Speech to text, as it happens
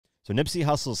So Nipsey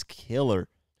Hussle's killer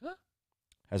Huh?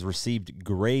 has received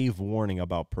grave warning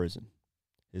about prison.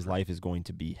 His life is going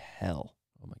to be hell.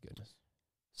 Oh, my goodness.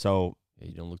 So, Yeah,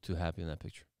 you don't look too happy in that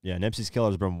picture. yeah, Nipsey's killer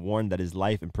has been warned that his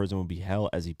life in prison will be hell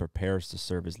as he prepares to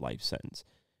serve his life sentence.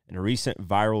 In a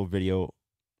viral video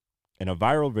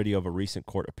of a recent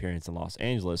court appearance in Los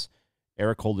Angeles,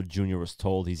 Eric Holder Jr. was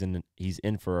told he's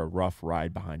in for a rough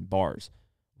ride behind bars,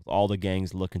 with all the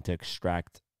gangs looking to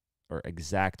exact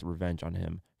revenge on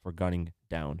him for gunning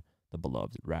down the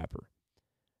beloved rapper.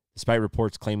 Despite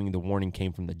reports claiming the warning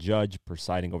came from the judge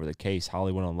presiding over the case,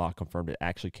 Hollywood Unlocked confirmed it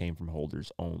actually came from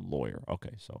Holder's own lawyer.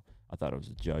 Okay, so I thought it was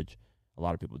a judge. A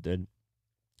lot of people did.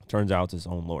 Turns out it's his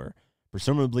own lawyer,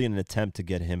 presumably in an attempt to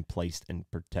get him placed in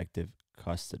protective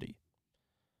custody.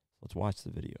 Let's watch the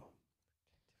video.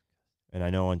 And I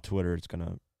know on Twitter it's going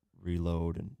to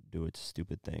reload and do its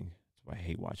stupid thing. That's why I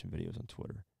hate watching videos on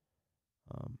Twitter.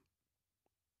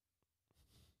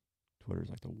 Twitter's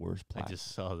like the worst platform. I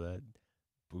just saw that.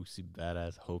 Boosie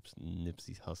Badass hopes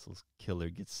Nipsey Hussle's killer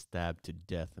gets stabbed to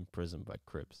death in prison by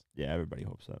Crips. Yeah, everybody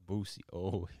hopes that. Boosie,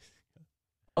 always.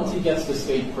 Once he gets to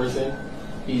state prison,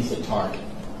 he's a target.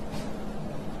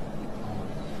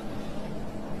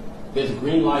 There's a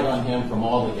green light on him from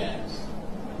all the gangs.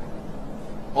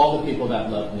 All the people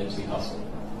that love Nipsey Hussle.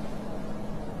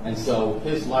 And so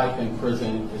his life in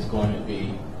prison is going to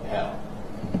be hell.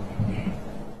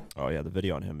 Oh, yeah, the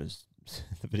video on him is...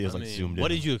 the video's zoomed in. What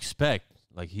did you expect?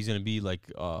 Like, he's going to be like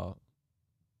a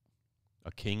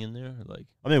king in there? Like,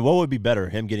 I mean, what would be better,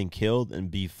 him getting killed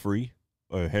and be free,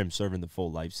 or him serving the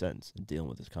full life sentence and dealing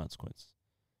with his consequences?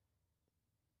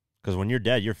 Because when you're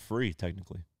dead, you're free,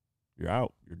 technically. You're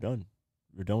out. You're done.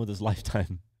 You're done with this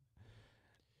lifetime.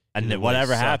 And then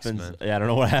whatever happens, yeah, I don't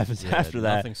know what happens after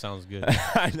that. Nothing sounds good.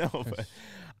 I know, but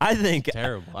I think...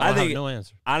 Terrible. I have no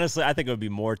answer. Honestly, I think it would be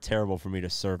more terrible for me to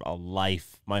serve a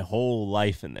life, my whole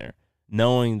life in there,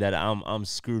 knowing that I'm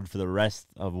screwed for the rest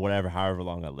of however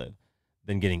long I live,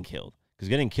 than getting killed. Because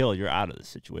getting killed, you're out of the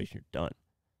situation. You're done.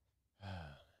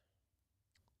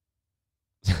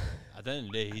 At the end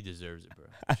of the day, he deserves it, bro.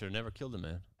 Should have never killed a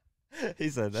man. He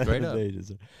said that. Straight up.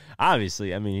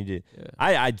 Obviously, I mean, he did. Yeah.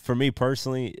 I for me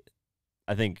personally,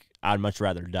 I think I'd much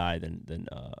rather die than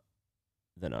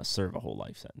serve a whole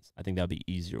life sentence. I think that'd be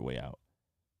easier way out.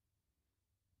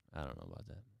 I don't know about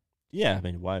that. Yeah, I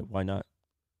mean, why not?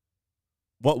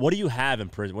 What do you have in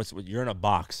prison? You're in a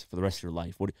box for the rest of your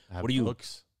life. What do you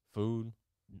books, food?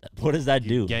 What does that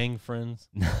do? Gang friends?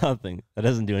 Nothing. That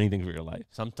doesn't do anything for your life.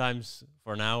 Sometimes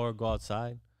for an hour, go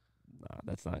outside. Nah,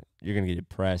 that's not. You're gonna get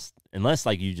depressed unless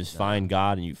like you just find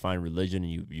God and you find religion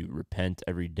and you repent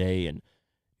every day and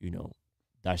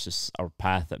that's just our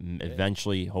path that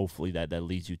eventually, hopefully, that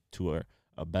leads you to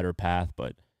a better path.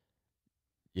 But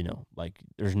like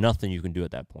there's nothing you can do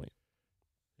at that point.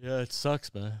 Yeah, it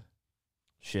sucks, man.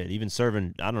 Shit, even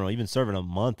serving a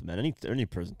month, man. Any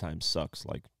prison time sucks.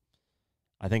 Like,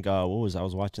 I think I was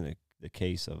watching the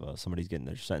case of somebody's getting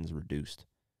their sentence reduced.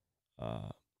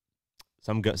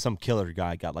 Some killer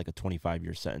guy got like a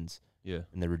 25-year sentence. Yeah,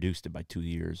 and they reduced it by 2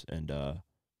 years. And the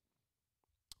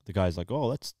guy's like,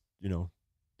 "Oh, that's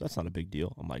not a big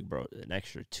deal." I'm like, "Bro, an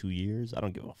extra 2 years? I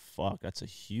don't give a fuck. That's a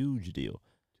huge deal."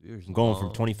 2 years. I'm going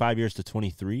from 25 years to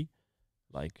 23.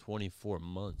 Like 24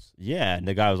 months. Yeah, and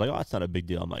the guy was like, "Oh, that's not a big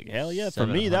deal." I'm like, "Hell yeah, for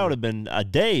me that would have been a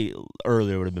day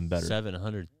earlier would have been better."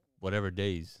 700 whatever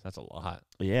days. That's a lot.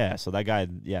 Yeah, so that guy,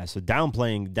 so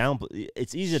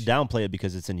it's easy to downplay it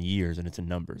because it's in years and it's in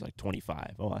numbers, like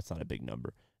 25. Oh, that's not a big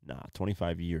number. Nah,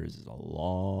 25 years is a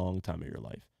long time of your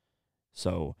life.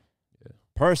 So,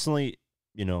 personally,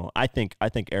 I think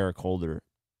Eric Holder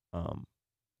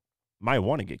might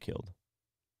want to get killed.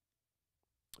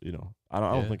 I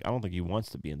don't think he wants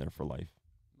to be in there for life.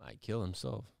 Might kill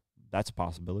himself. That's a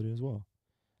possibility as well.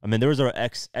 I mean, there was an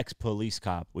ex-police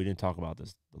cop. We didn't talk about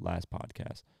this the last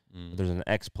podcast. But there's an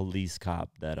ex-police cop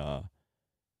that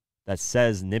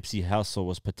says Nipsey Hussle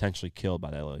was potentially killed by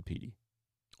the LAPD.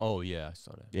 Oh yeah, I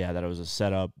saw that. Yeah, that it was a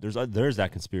setup. There's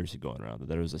that conspiracy going around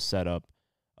that it was a setup.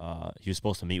 He was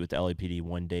supposed to meet with the LAPD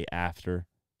one day after.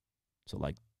 So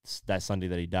like that Sunday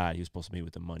that he died, he was supposed to meet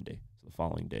with them Monday, so the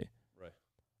following day.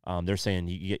 Right. They're saying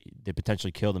they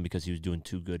potentially killed him because he was doing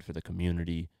too good for the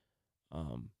community.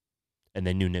 And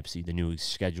they knew Nipsey. They knew his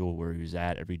schedule, where he was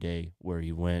at every day, where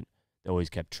he went. They always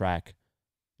kept track,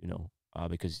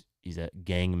 because he's a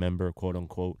gang member, quote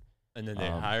unquote. And then they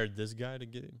hired this guy to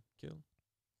get him killed?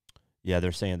 Yeah,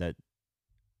 they're saying that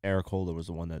Eric Holder was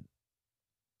the one that,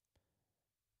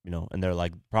 and they're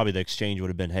like, probably the exchange would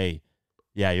have been, hey,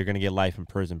 yeah, you're going to get life in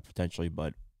prison potentially,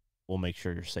 but we'll make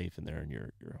sure you're safe in there and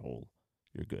you're whole.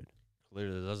 You're good.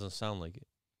 Clearly, it doesn't sound like it.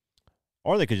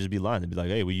 Or they could just be lying. They'd be like,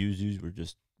 hey, we use you. We're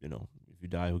just, if you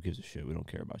die, who gives a shit? We don't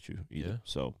care about you either. Yeah.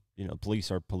 So,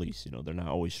 police are police. They're not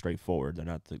always straightforward. They're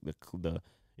not the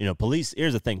police.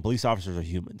 Here's the thing. Police officers are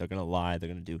human. They're going to lie. They're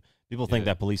going to do. People think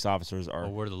that police officers are.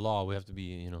 We're the law. We have to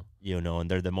be, And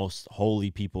they're the most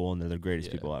holy people and they're the greatest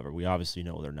Yeah. people ever. We obviously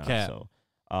know they're not. Cap. So,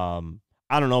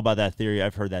 I don't know about that theory.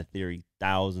 I've heard that theory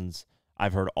thousands.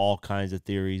 I've heard all kinds of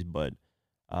theories, but,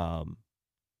 like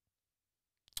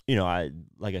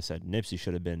I said, Nipsey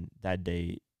should have been that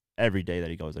day, every day that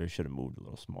he goes there, he should have moved a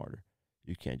little smarter.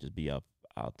 You can't just be out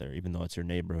there, even though it's your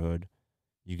neighborhood.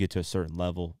 You get to a certain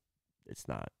level, it's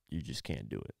not, you just can't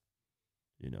do it,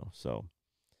 So,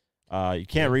 you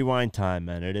can't rewind time,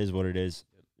 man. It is what it is.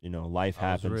 Life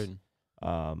happens.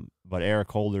 But Eric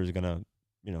Holder is going to,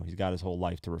 he's got his whole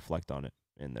life to reflect on it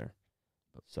in there.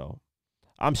 So,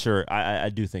 I'm sure, I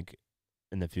do think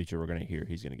in the future we're going to hear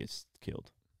he's going to get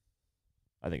killed.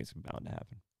 I think it's bound to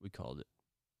happen. We called it.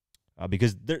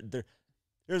 Because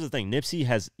here's the thing. Nipsey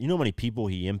has, how many people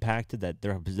he impacted that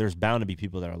there's bound to be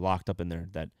people that are locked up in there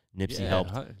that Nipsey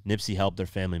helped. Nipsey helped their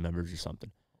family members or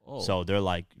something. Oh. So they're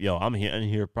like, yo, I'm here. And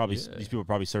here probably these people are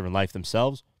probably serving life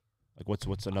themselves. Like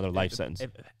what's another life sentence?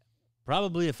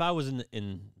 Probably if I was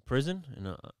in prison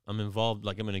and I'm involved,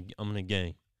 like I'm in a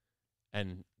gang,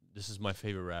 and this is my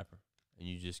favorite rapper, and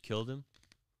you just killed him,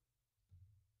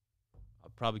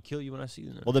 I'll probably kill you when I see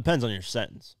you. Well, it depends on your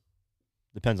sentence.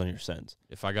 Depends on your sentence.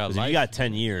 If I got life, if you got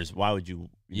 10 years, why would you?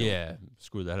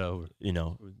 Screw that over.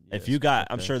 If you got,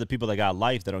 I'm sure the people that got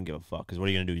life, they don't give a fuck. Because what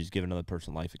are you gonna do? You just give another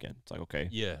person life again? It's like, okay,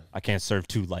 I can't serve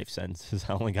 2 life sentences.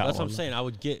 I only got. That's one. what I'm saying. I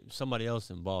would get somebody else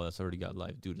involved that's already got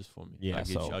life. Do this for me. Yeah,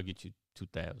 I'll get you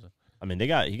 2,000. I mean, he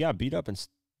got beat up and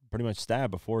pretty much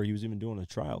stabbed before he was even doing a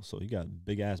trial. So he got a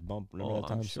big ass bump. Remember that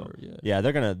time? I'm sure. So,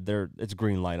 it's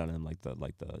green light on him, like the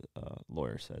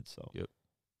lawyer said. So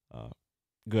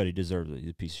good. He deserves it.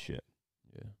 He's a piece of shit.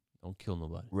 Yeah. Don't kill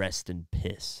nobody. Rest in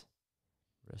piss.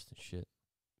 Rest in shit.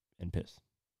 And piss.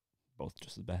 Both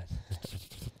just as bad.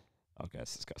 Okay,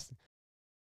 that's disgusting.